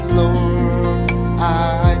Lord,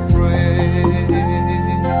 I pray.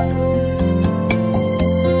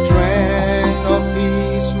 The train of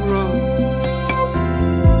Israel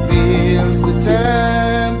fills the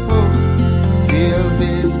temple, fill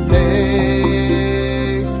this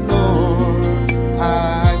place, Lord,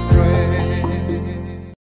 I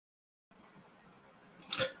pray.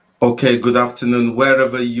 Okay, good afternoon,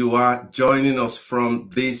 wherever you are joining us from.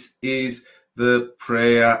 This is the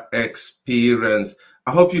prayer experience.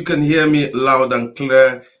 I hope you can hear me loud and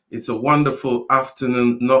clear. It's a wonderful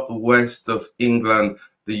afternoon, northwest of England,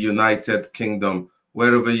 the United Kingdom.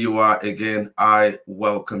 Wherever you are, again, I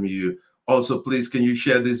welcome you. Also, please, can you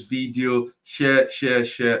share this video? Share.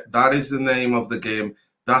 That is the name of the game.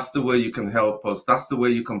 That's the way you can help us. That's the way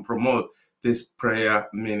you can promote this prayer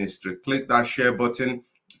ministry. Click that share button.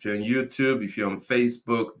 If you're on YouTube, if you're on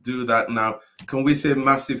Facebook, do that now. Can we say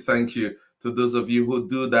massive thank you to those of you who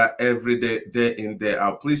do that every day, day in, day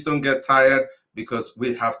out? Please don't get tired, because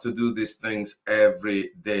we have to do these things every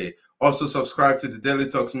day. Also, subscribe to the Daily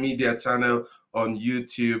Talks Media channel on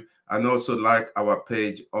YouTube, and also like our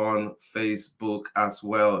page on Facebook as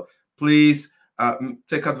well. Please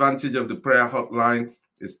take advantage of the prayer hotline.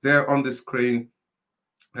 It's there on the screen.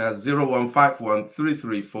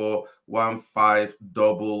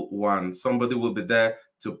 0151-334-1511. Somebody will be there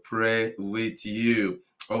to pray with you.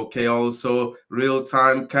 Okay, also real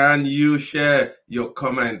time, can you share your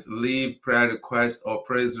comment, leave prayer request or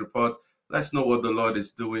praise report? Let's know what the Lord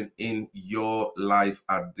is doing in your life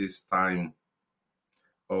at this time.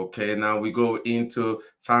 Okay, now we go into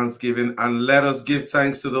Thanksgiving, and let us give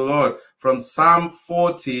thanks to the Lord. From Psalm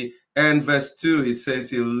 40 and verse 2, he says,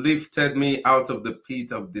 he lifted me out of the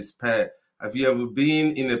pit of despair. Have you ever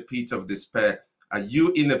been in a pit of despair? Are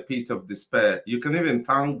you in a pit of despair? You can even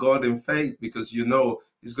thank God in faith, because you know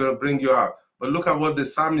he's going to bring you out. But look at what the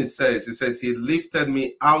psalmist says. He says, he lifted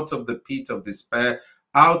me out of the pit of despair,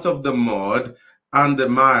 out of the mud and the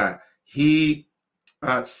mire. He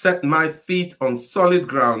set my feet on solid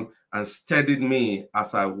ground and steadied me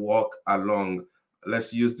as I walk along.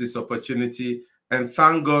 Let's use this opportunity and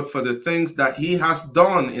thank God for the things that he has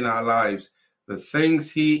done in our lives, the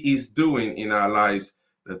things he is doing in our lives,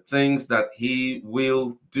 the things that he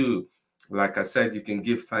will do. Like I said, you can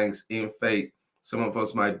give thanks in faith. Some of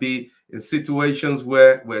us might be in situations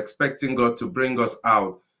where we're expecting God to bring us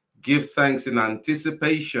out. Give thanks in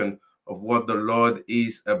anticipation of what the Lord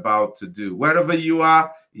is about to do. Wherever you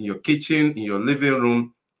are, in your kitchen, in your living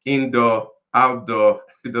room, indoor, outdoor,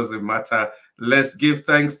 it doesn't matter. Let's give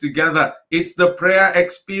thanks together. It's the prayer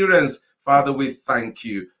experience. Father, we thank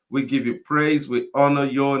you. We give you praise. We honor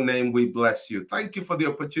your name. We bless you. Thank you for the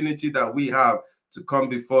opportunity that we have to come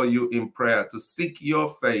before you in prayer, to seek your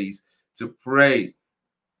face, to pray.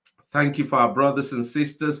 Thank you for our brothers and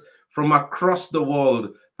sisters from across the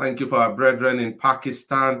world. Thank you for our brethren in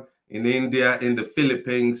Pakistan, in India, in the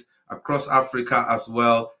Philippines, across Africa as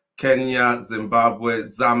well, Kenya, Zimbabwe,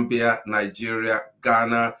 Zambia, Nigeria,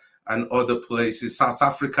 Ghana, and other places, South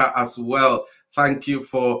Africa as well. Thank you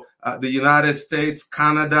for the United States,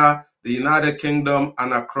 Canada, the United Kingdom,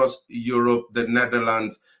 and across Europe, the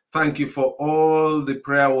Netherlands. Thank you for all the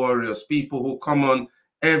prayer warriors, people who come on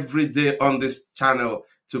every day on this channel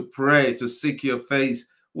to pray, to seek your face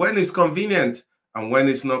when it's convenient and when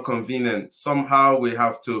it's not convenient. Somehow we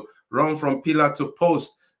have to run from pillar to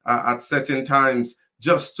post at certain times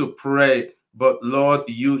just to pray. But Lord,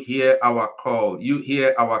 you hear our call. You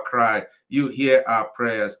hear our cry. You hear our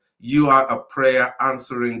prayers. You are a prayer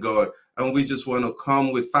answering God. And we just want to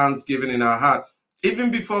come with thanksgiving in our heart.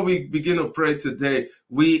 Even before we begin to pray today,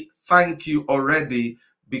 we thank you already,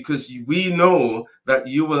 because we know that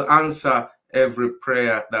you will answer every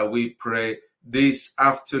prayer that we pray this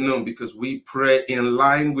afternoon, because we pray in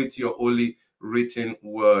line with your holy written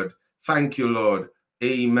word. Thank you, Lord.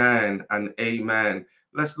 Amen and amen.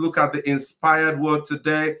 Let's look at the inspired word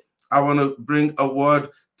today. I want to bring a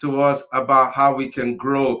word to us about how we can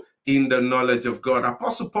grow in the knowledge of God.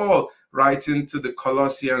 Apostle Paul writing to the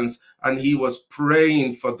Colossians, and he was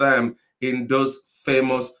praying for them in those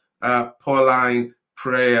famous Pauline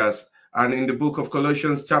prayers. And in the book of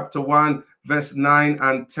Colossians chapter 1, verse 9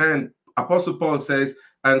 and 10, Apostle Paul says,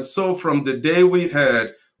 and so from the day we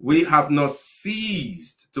heard, we have not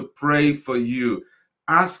ceased to pray for you,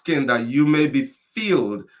 asking that you may be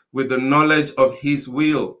filled with the knowledge of his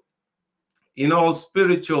will, in all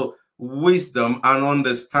spiritual wisdom and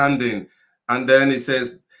understanding. And then he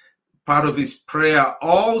says, part of his prayer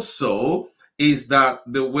also is that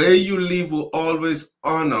the way you live will always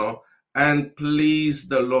honor and please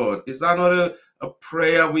the Lord. Is that not a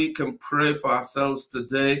prayer we can pray for ourselves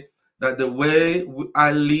today? That the way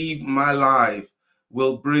I live my life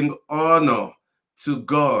will bring honor to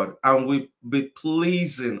God and will be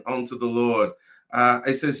pleasing unto the Lord.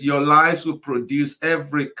 It says, your lives will produce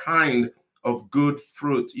every kind of good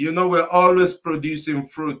fruit. You know, we're always producing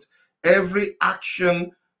fruit. Every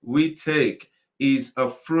action we take is a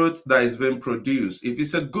fruit that is being produced. If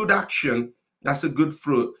it's a good action, that's a good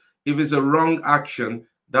fruit. If it's a wrong action,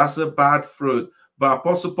 that's a bad fruit. But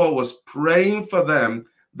Apostle Paul was praying for them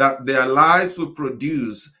that their lives will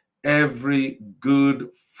produce every good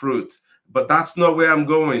fruit. But that's not where I'm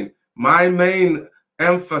going. My main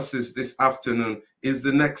emphasis this afternoon is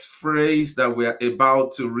the next phrase that we're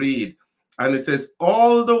about to read. And it says,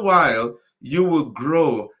 all the while you will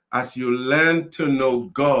grow as you learn to know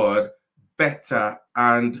God better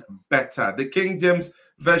and better. The King James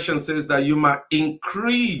Version says that you might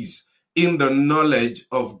increase in the knowledge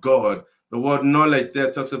of God. The word knowledge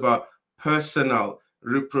there talks about personal,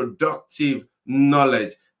 reproductive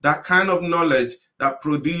knowledge. That kind of knowledge that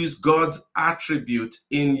produces God's attribute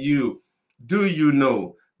in you. Do you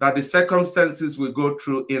know that the circumstances we go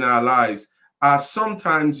through in our lives are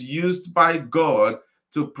sometimes used by God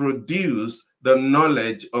to produce the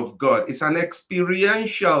knowledge of God? It's an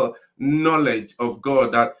experiential knowledge of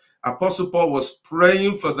God that Apostle Paul was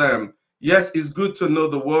praying for them. Yes, it's good to know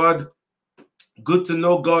the word, good to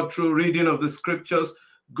know God through reading of the scriptures,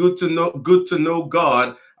 good to know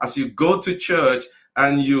God as you go to church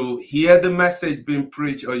and you hear the message being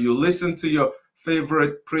preached, or you listen to your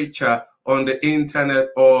favorite preacher on the internet,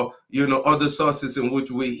 or other sources in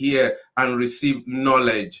which we hear and receive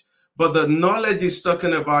knowledge. But the knowledge he's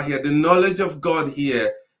talking about here, the knowledge of God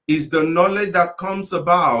here, is the knowledge that comes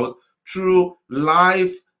about through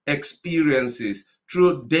life experiences,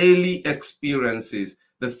 through daily experiences,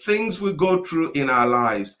 the things we go through in our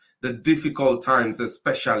lives, the difficult times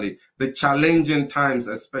especially, the challenging times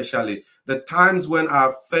especially, the times when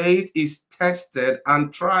our faith is tested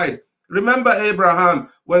and tried. Remember Abraham,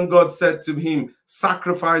 when God said to him,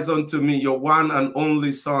 sacrifice unto me your one and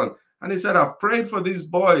only son. And he said, I've prayed for this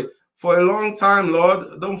boy for a long time,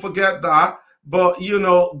 Lord. Don't forget that. But,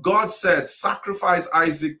 God said, sacrifice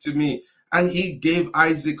Isaac to me. And he gave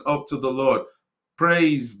Isaac up to the Lord.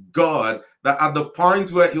 Praise God that at the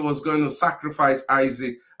point where he was going to sacrifice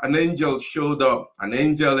Isaac, an angel showed up. An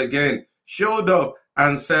angel again showed up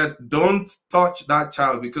and said, don't touch that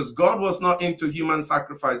child, because God was not into human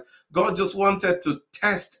sacrifice. God just wanted to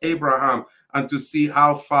test Abraham and to see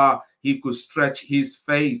how far he could stretch his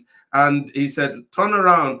faith. And he said, turn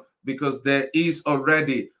around, because there is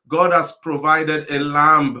already, God has provided a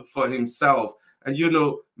lamb for himself. And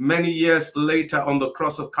many years later on the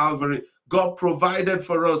cross of Calvary, God provided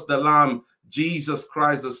for us the lamb, Jesus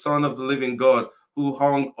Christ, the Son of the living God, who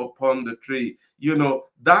hung upon the tree.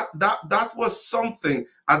 That was something.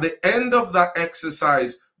 At the end of that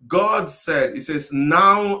exercise, God said, he says,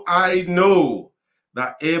 now I know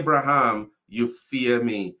that Abraham, you fear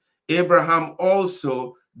me. Abraham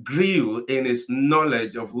also grew in his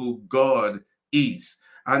knowledge of who God is.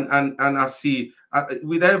 And as he,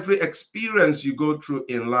 with every experience you go through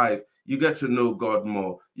in life, you get to know God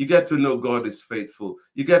more. You get to know God is faithful.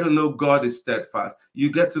 You get to know God is steadfast.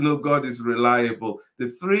 You get to know God is reliable. The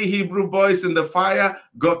 3 Hebrew boys in the fire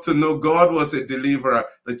got to know God was a deliverer.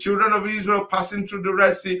 The children of Israel passing through the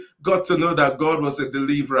Red Sea got to know that God was a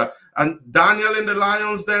deliverer. And Daniel in the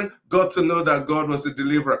lions den got to know that God was a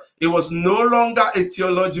deliverer. It was no longer a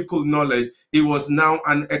theological knowledge. It was now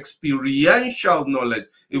an experiential knowledge.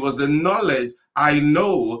 It was a knowledge. I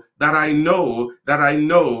know that I know that I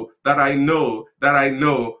know that I know that I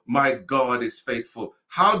know my God is faithful.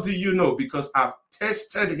 How do you know? Because I've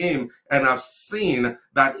tested him and I've seen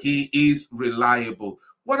that he is reliable.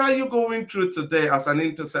 What are you going through today as an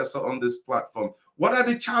intercessor on this platform? What are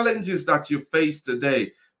the challenges that you face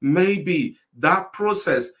today? Maybe that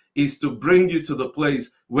process is to bring you to the place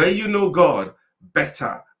where you know God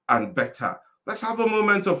better and better. Let's have a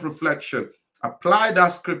moment of reflection. Apply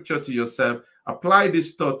that scripture to yourself. Apply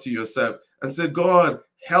this thought to yourself and say, God,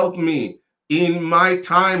 help me in my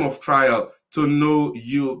time of trial to know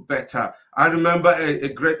you better. I remember a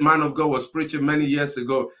great man of God was preaching many years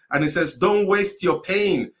ago, and he says, don't waste your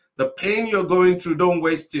pain. The pain you're going through, don't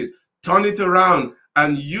waste it. Turn it around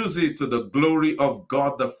and use it to the glory of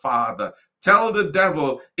God the Father. Tell the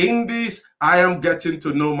devil, in this, I am getting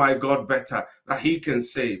to know my God better, that he can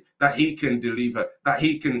save, that he can deliver, that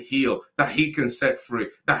he can heal, that he can set free,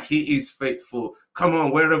 that he is faithful. Come on,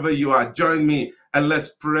 wherever you are, join me and let's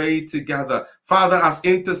pray together. Father, as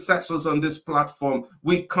intercessors on this platform,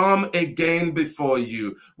 we come again before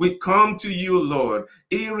you. We come to you, Lord,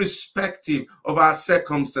 irrespective of our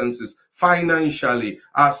circumstances. financially,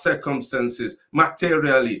 our circumstances,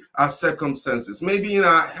 materially, our circumstances, maybe in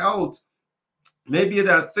our health. Maybe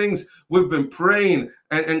there are things we've been praying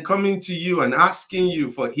and coming to you and asking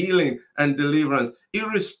you for healing and deliverance.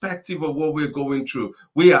 Irrespective of what we're going through,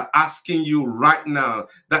 we are asking you right now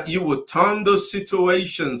that you will turn those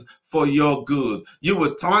situations for your good. You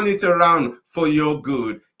will turn it around for your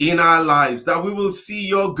good in our lives, that we will see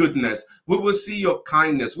your goodness. We will see your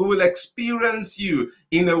kindness. We will experience you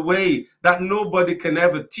in a way that nobody can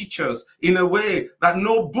ever teach us, in a way that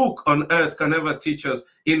no book on earth can ever teach us,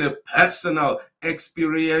 in a personal,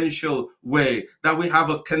 experiential way, that we have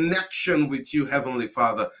a connection with you, Heavenly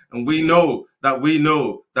Father. And we know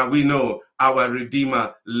our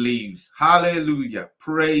Redeemer lives. Hallelujah.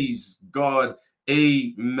 Praise God.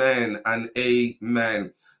 Amen and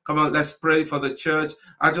amen. Come on, let's pray for the church.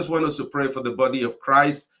 I just want us to pray for the body of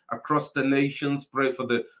Christ across the nations. Pray for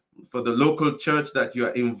the local church that you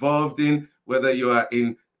are involved in, whether you are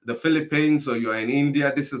in the Philippines or you are in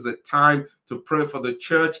India. This is the time to pray for the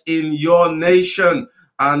church in your nation.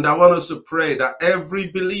 And I want us to pray that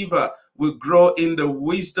every believer will grow in the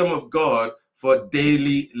wisdom of God for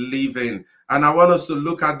daily living. And I want us to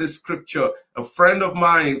look at this scripture. A friend of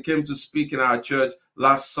mine came to speak in our church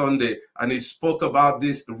last Sunday, and he spoke about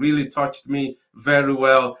this. It really touched me very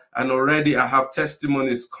well. And already I have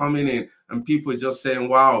testimonies coming in, and people just saying,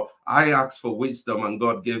 wow, I asked for wisdom and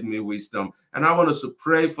God gave me wisdom. And I want us to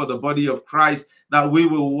pray for the body of Christ that we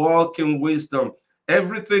will walk in wisdom.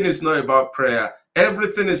 Everything is not about prayer.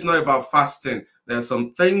 Everything is not about fasting. There are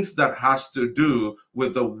some things that has to do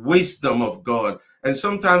with the wisdom of God. And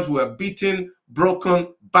sometimes we are beaten,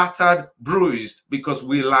 broken, battered, bruised because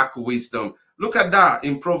we lack wisdom. Look at that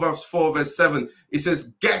in Proverbs 4 verse 7. It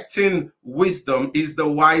says, getting wisdom is the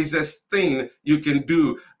wisest thing you can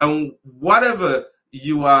do. And whatever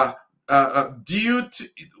you are due to,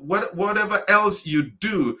 whatever else you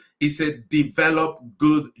do, it said, develop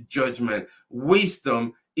good judgment.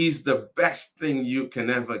 Wisdom is the best thing you can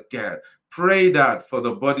ever get. Pray that for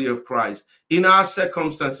the body of Christ. In our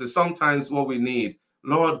circumstances, sometimes what we need,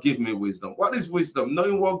 Lord, give me wisdom. What is wisdom?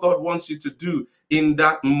 Knowing what God wants you to do in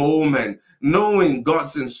that moment, knowing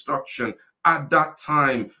God's instruction at that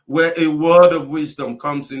time, where a word of wisdom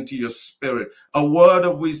comes into your spirit, a word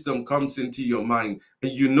of wisdom comes into your mind,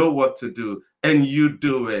 and you know what to do, and you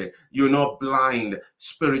do it. You're not blind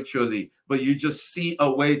spiritually, but you just see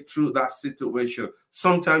a way through that situation.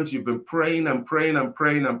 Sometimes you've been praying and praying and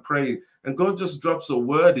praying and praying, and God just drops a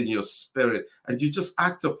word in your spirit, and you just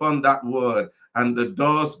act upon that word, and the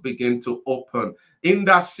doors begin to open. In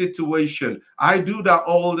that situation, I do that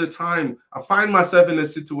all the time. I find myself in a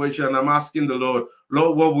situation and I'm asking the Lord,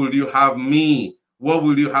 Lord, what will you have me? What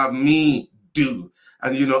will you have me do?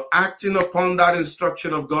 And, acting upon that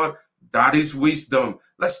instruction of God, that is wisdom.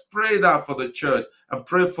 Let's pray that for the church and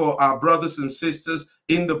pray for our brothers and sisters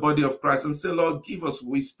in the body of Christ and say, Lord, give us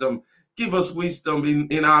wisdom. Give us wisdom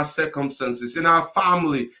in our circumstances, in our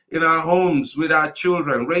family, in our homes, with our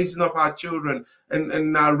children, raising up our children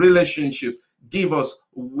and our relationships. Give us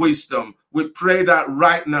wisdom. We pray that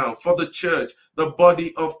right now for the church, the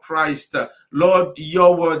body of Christ. Lord,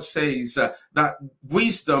 your word says that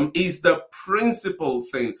wisdom is the principal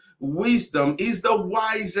thing. Wisdom is the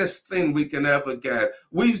wisest thing we can ever get.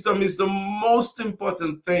 Wisdom is the most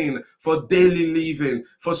important thing for daily living,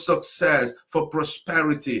 for success, for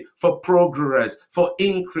prosperity, for progress, for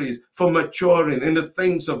increase, for maturing in the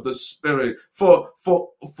things of the spirit, for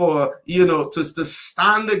to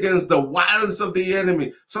stand against the wiles of the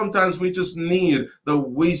enemy. Sometimes we just need the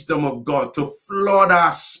wisdom of God to flood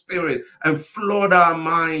our spirit and flood our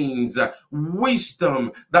minds.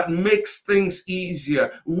 Wisdom that makes things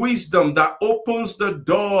easier. Wisdom that opens the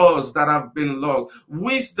doors that have been locked.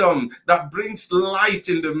 Wisdom that brings light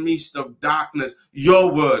in the midst of darkness.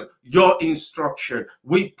 Your word, your instruction.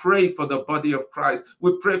 We pray for the body of Christ.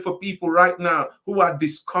 We pray for people right now who are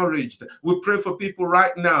discouraged. We pray for people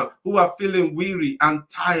right now who are feeling weary and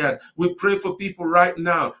tired. We pray for people right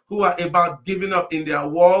now who are about giving up in their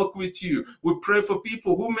walk with you. We pray for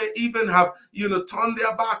people who may even have, turned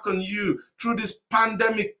their back on you through this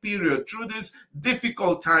pandemic period, through these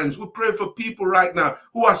difficult times. We pray for people right now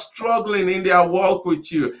who are struggling in their walk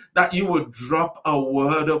with you, that you will drop a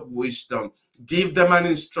word of wisdom. Give them an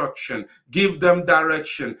instruction, give them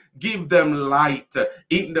direction, give them light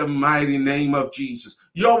in the mighty name of Jesus.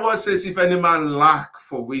 Your word says, if any man lack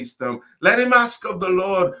for wisdom, let him ask of the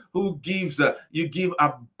Lord, who gives. You give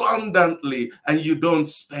abundantly, and you don't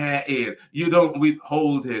spare it. You don't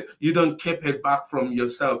withhold it. You don't keep it back from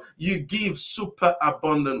yourself. You give super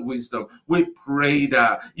abundant wisdom. We pray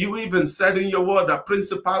that. You even said in your word that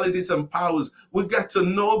principalities and powers, we get to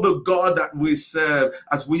know the God that we serve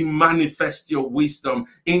as we manifest your wisdom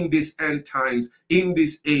in these end times, in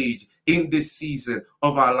this age, in this season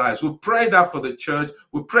of our lives. We pray that for the church.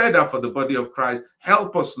 We pray that for the body of Christ.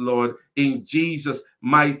 Help us, Lord, in Jesus'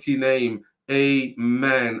 mighty name.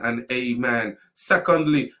 Amen and amen.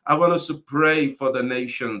 Secondly, I want us to pray for the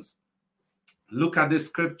nations. Look at this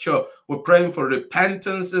scripture. We're praying for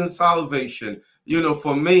repentance and salvation. You know,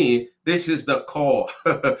 for me, this is the core.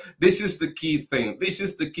 This is the key thing. This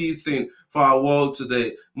is the key thing for our world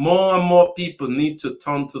today. More and more people need to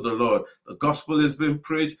turn to the Lord. The gospel has been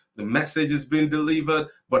preached. The message has been delivered,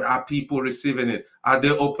 but are people receiving it? Are they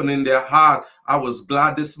opening their heart? I was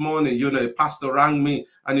glad this morning, you know, a pastor rang me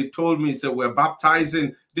and he told me, he said, we're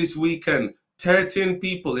baptizing this weekend 13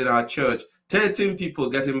 people in our church. 13 people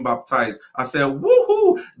getting baptized. I said,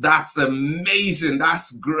 woohoo, that's amazing.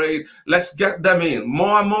 That's great. Let's get them in.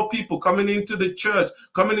 More and more people coming into the church,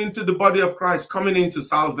 coming into the body of Christ, coming into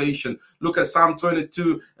salvation. Look at Psalm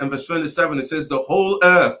 22 and verse 27. It says, the whole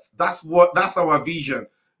earth. That's our vision.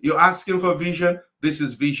 You're asking for vision. This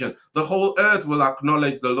is vision. The whole earth will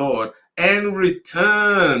acknowledge the Lord and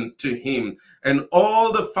return to him. And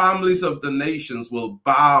all the families of the nations will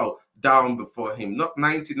bow down before him. Not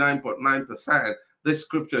 99.9%. This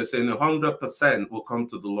scripture is saying 100% will come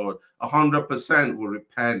to the Lord. 100% will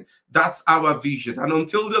repent. That's our vision. And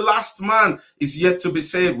until the last man is yet to be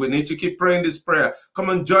saved, we need to keep praying this prayer. Come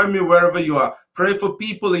and join me wherever you are. Pray for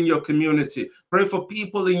people in your community. Pray for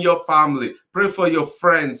people in your family. Pray for your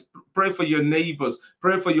friends. Pray for your neighbors.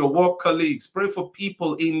 Pray for your work colleagues. Pray for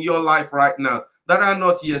people in your life right now that are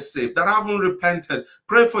not yet saved, that haven't repented.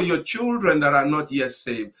 Pray for your children that are not yet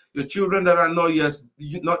saved, your children that are not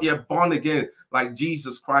yet born again, like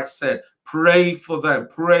Jesus Christ said. Pray for them.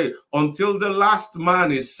 Pray until the last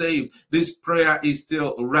man is saved. This prayer is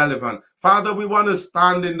still relevant. Father, we want to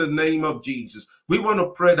stand in the name of Jesus. We want to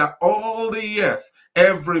pray that all the earth,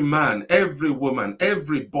 every man, every woman,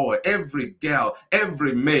 every boy, every girl,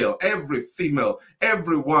 every male, every female,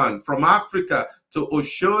 everyone from Africa to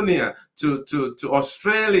Oceania, to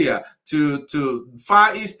Australia, to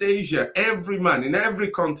Far East Asia, every man in every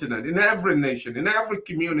continent, in every nation, in every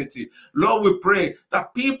community. Lord, we pray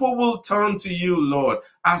that people will turn to you, Lord,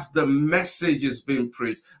 as the message is being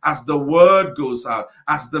preached, as the word goes out,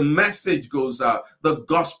 as the message goes out, the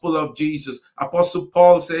gospel of Jesus. Apostle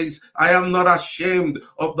Paul says, I am not ashamed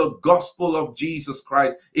of the gospel of Jesus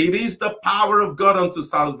Christ. It is the power of God unto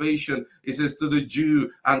salvation. It says to the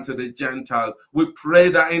Jew and to the Gentiles. We pray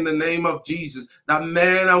that in the name of Jesus, that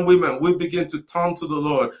men and women will begin to turn to the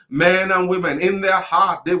Lord. Men and women in their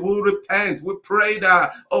heart, they will repent. We pray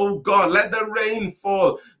that, oh God, let the rain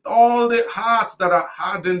fall. All the hearts that are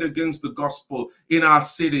hardened against the gospel in our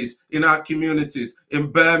cities, in our communities,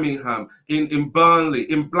 in Birmingham, in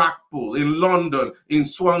Burnley, in Blackpool, in London, in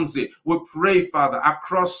Swansea. We pray, Father,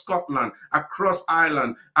 across Scotland, across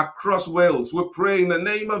Ireland, across Wales. We pray in the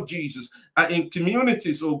name of Jesus, in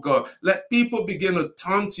communities, oh God, let people begin to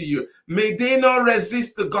turn to you. May they not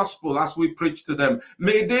resist the gospel as we preach to them.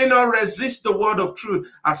 May they not resist the word of truth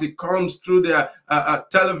as it comes through their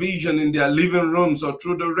television in their living rooms or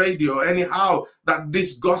through the radio, anyhow that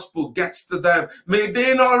this gospel gets to them. May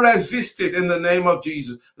they not resist it in the name of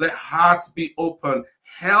Jesus. Let hearts be open.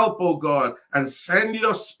 Help, oh God, and send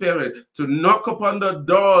your spirit to knock upon the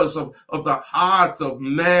doors of the hearts of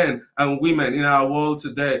men and women in our world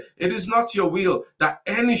today. It is not your will that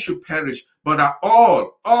any should perish, but that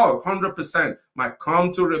all 100% might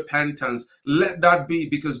come to repentance. Let that be,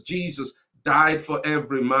 because Jesus died for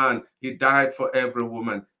every man. He died for every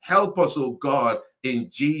woman. Help us, oh God, in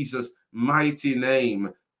Jesus' mighty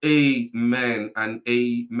name. Amen and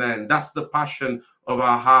amen. That's the passion of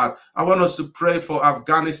our heart. I want us to pray for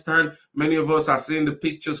Afghanistan. Many of us are seeing the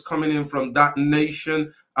pictures coming in from that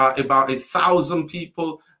nation. About 1,000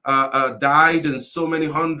 people died, and so many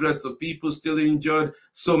hundreds of people still injured,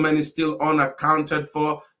 so many still unaccounted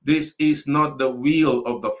for. This is not the will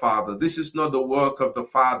of the Father. This is not the work of the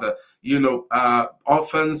Father. You know,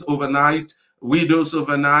 orphans overnight, widows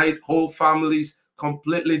overnight, whole families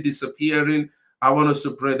completely disappearing. I want us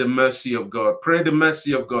to pray the mercy of God. Pray the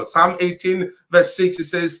mercy of God. Psalm 18, verse 6, it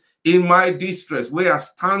says, in my distress, we are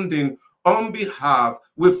standing on behalf.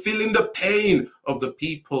 We're feeling the pain of the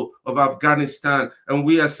people of Afghanistan. And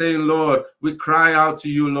we are saying, Lord, we cry out to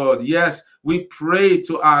you, Lord. Yes, we pray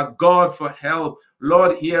to our God for help.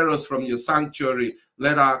 Lord, hear us from your sanctuary.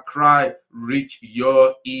 Let our cry reach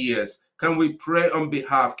your ears. Can we pray on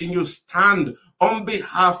behalf? Can you stand on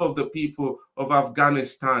behalf of the people of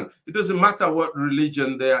Afghanistan? It doesn't matter what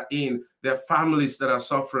religion they are in. There are families that are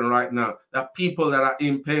suffering right now. There are people that are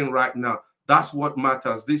in pain right now. That's what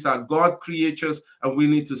matters. These are God creatures, and we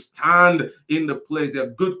need to stand in the place. There are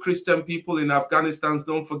good Christian people in Afghanistan.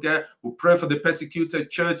 Don't forget, we pray for the persecuted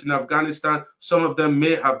church in Afghanistan. Some of them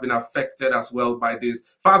may have been affected as well by this.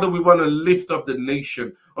 Father, we want to lift up the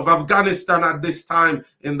nation of Afghanistan at this time,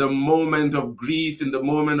 in the moment of grief, in the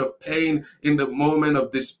moment of pain, in the moment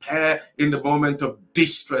of despair, in the moment of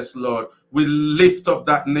distress, Lord. We lift up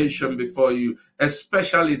that nation before you,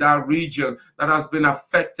 especially that region that has been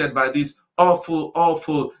affected by these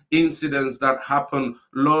awful incidents that happen,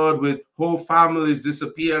 Lord, with whole families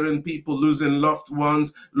disappearing, people losing loved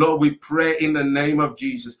ones. Lord, we pray in the name of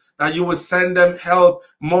Jesus that you will send them help,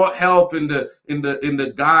 more help in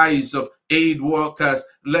the guise of aid workers.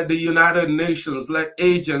 Let the United Nations, let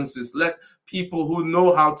agencies, let people who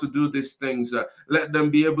know how to do these things, let them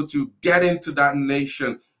be able to get into that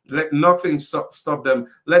nation. Let nothing stop them.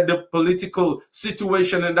 Let the political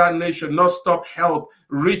situation in that nation not stop help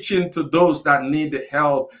reaching to those that need the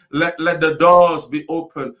help. Let the doors be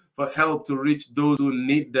open for help to reach those who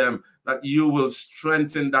need them, that you will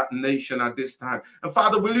strengthen that nation at this time. And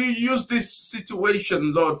Father, will you use this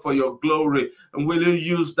situation, Lord, for your glory? And will you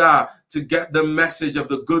use that to get the message of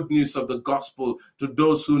the good news of the gospel to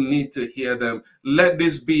those who need to hear them? Let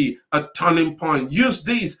this be a turning point. Use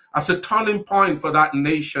this as a turning point for that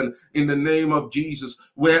nation in the name of Jesus,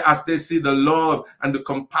 where as they see the love and the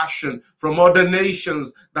compassion from other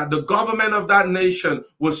nations, that the government of that nation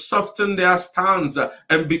will soften their stance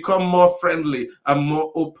and become more friendly and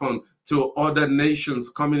more open to other nations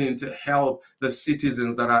coming in to help the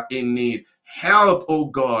citizens that are in need. Help, oh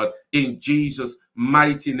God, in Jesus'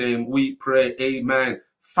 mighty name we pray. Amen.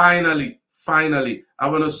 Finally, I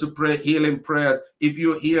want us to pray healing prayers. If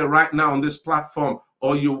you're here right now on this platform,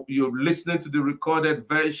 or you're listening to the recorded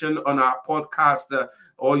version on our podcast,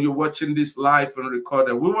 or you're watching this live and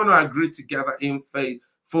recorded, we want to agree together in faith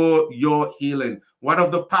for your healing. One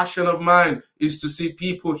of the passion of mine is to see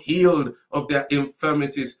people healed of their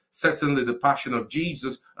infirmities. Certainly the passion of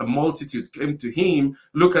Jesus, a multitude came to him.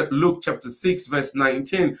 Look at Luke chapter 6, verse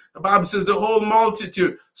 19. The Bible says the whole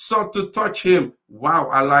multitude sought to touch him. Wow,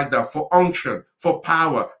 I like that. For unction, for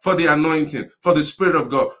power, for the anointing, for the Spirit of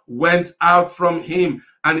God went out from him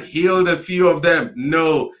and healed a few of them.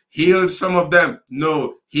 No. Healed some of them.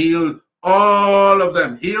 No. Healed all of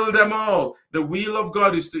them. Heal them all. The will of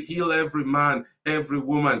God is to heal every man, every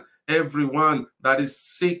woman, everyone that is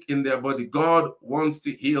sick in their body. God wants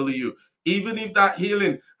to heal you. Even if that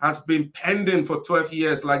healing has been pending for 12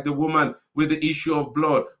 years, like the woman with the issue of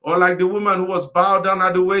blood, or like the woman who was bowed down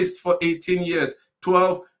at the waist for 18 years,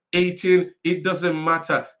 12, 18, it doesn't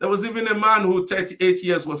matter. There was even a man who 38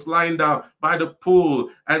 years was lying down by the pool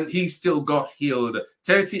and he still got healed.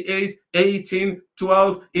 38, 18,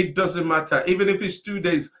 12, it doesn't matter. Even if it's 2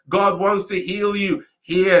 days, God wants to heal you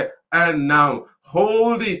here and now.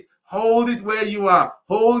 Hold it where you are.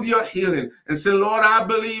 Hold your healing and say, Lord, I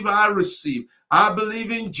believe I receive. I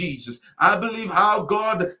believe in Jesus. I believe how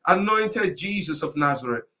God anointed Jesus of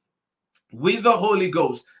Nazareth with the Holy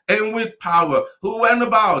Ghost and with power, who went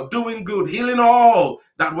about doing good, healing all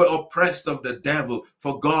that were oppressed of the devil,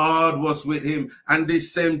 for God was with him. And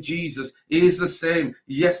this same Jesus is the same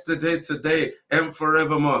yesterday, today, and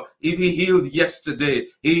forevermore. If he healed yesterday,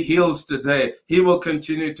 he heals today. He will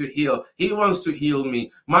continue to heal. He wants to heal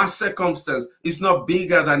me. My circumstance is not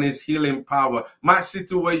bigger than his healing power. My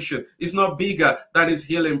situation is not bigger than his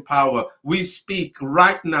healing power. We speak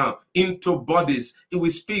right now into bodies. We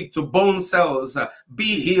speak to bone cells.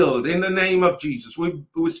 Be healed in the name of Jesus. We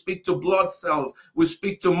speak to blood cells. We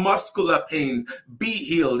speak to muscular pains. Be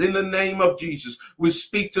healed in the name of Jesus. We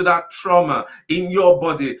speak to that trauma in your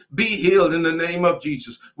body. Be healed in the name of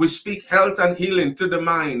Jesus. We speak health and healing to the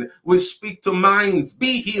mind. We speak to minds.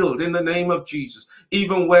 Be healed in the name of Jesus.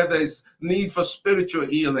 Even where there's need for spiritual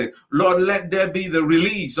healing, Lord, let there be the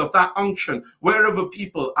release of that unction wherever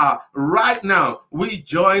people are. Right now, we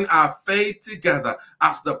join our faith together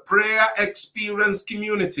as the prayer experience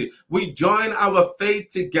community. We join our faith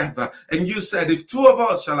together. And you said, if two of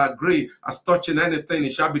us shall agree as touching anything,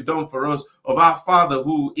 it shall be done for us of our Father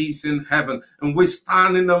who is in heaven. And we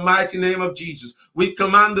stand in the mighty name of Jesus. We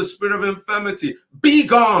command the spirit of infirmity, be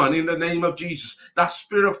gone in the name of Jesus. That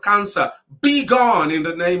spirit of cancer, be gone in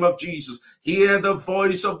the name of Jesus. Hear the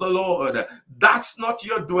voice of the Lord. That's not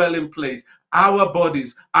your dwelling place. Our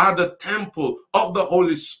bodies are the temple of the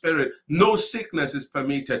Holy Spirit. No sickness is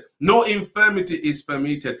permitted. No infirmity is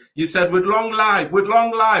permitted. You said, with long life, with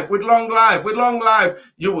long life, with long life, with long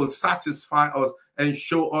life, you will satisfy us and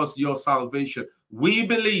show us your salvation. We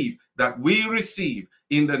believe that we receive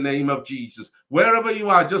in the name of Jesus. Wherever you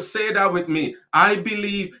are, just say that with me. I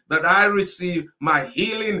believe that I receive my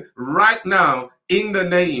healing right now in the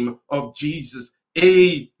name of Jesus.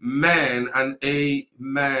 Amen and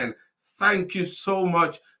amen. Thank you so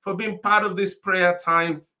much for being part of this prayer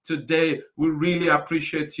time today. We really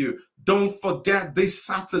appreciate you. Don't forget this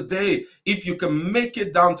Saturday, if you can make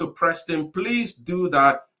it down to Preston, please do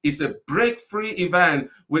that. It's a break-free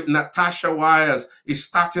event with Natasha Wires. It's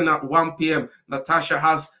starting at 1 p.m. Natasha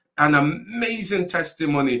has an amazing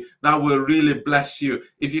testimony that will really bless you.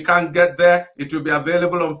 If you can't get there, it will be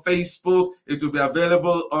available on Facebook. It will be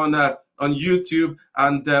available on YouTube,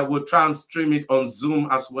 and we'll try and stream it on Zoom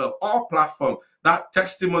as well. All platforms. That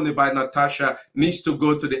testimony by Natasha needs to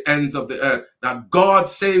go to the ends of the earth, that God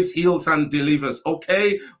saves, heals, and delivers.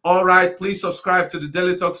 Okay? All right. Please subscribe to the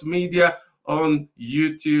Daily Talks Media on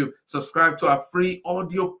YouTube. Subscribe to our free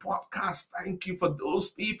audio podcast. Thank you for those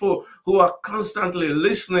people who are constantly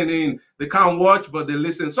listening in. They can't watch, but they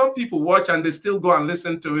listen. Some people watch and they still go and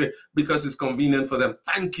listen to it because it's convenient for them.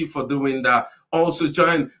 Thank you for doing that. Also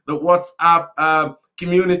join the WhatsApp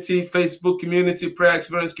community, Facebook community, Prayer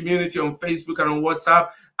Experience community on Facebook and on WhatsApp.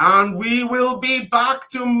 And we will be back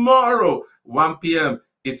tomorrow, 1 p.m.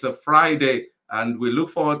 It's a Friday. And we look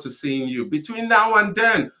forward to seeing you. Between now and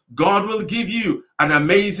then, God will give you an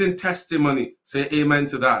amazing testimony. Say amen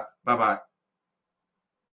to that. Bye-bye.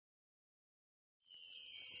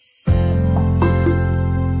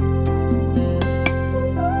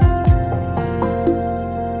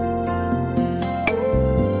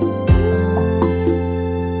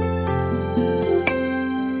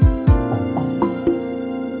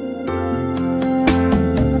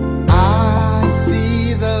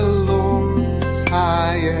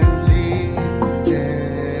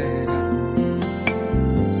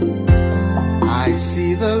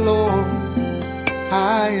 See the Lord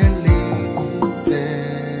high and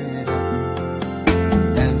lifted up,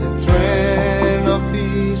 and the train of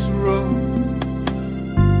his robe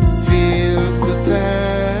fills the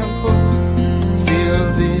temple.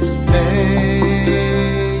 Fill this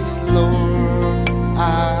place, Lord,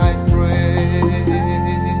 I pray.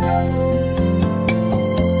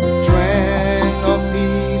 The train of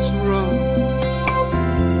his robe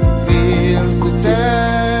fills the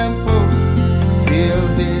temple.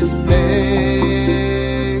 This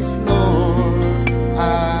place, Lord, I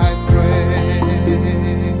pray.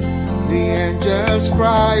 The angels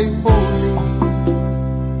cry, holy,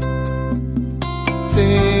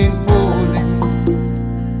 sing holy.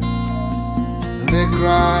 They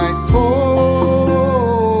cry,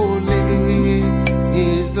 holy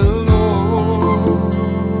is the Lord.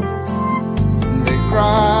 They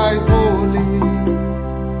cry, holy.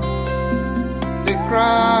 They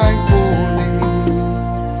cry, holy.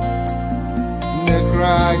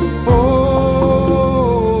 Cry,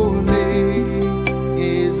 holy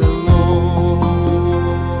is the Lord.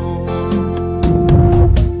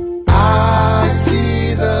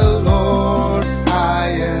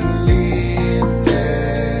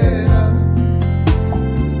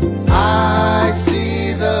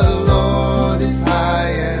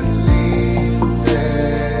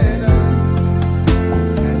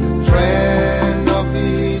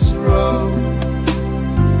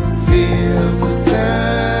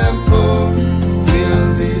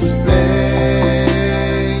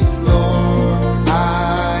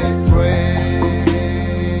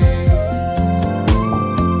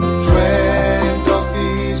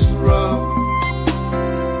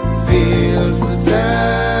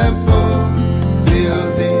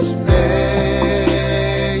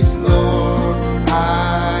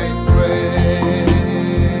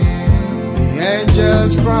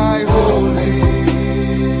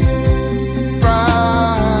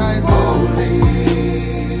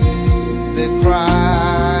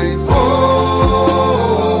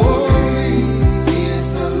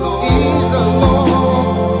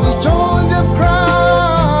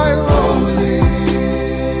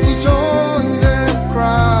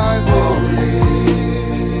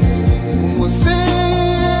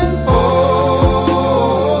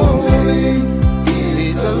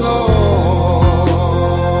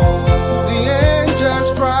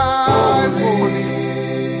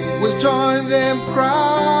 them cry.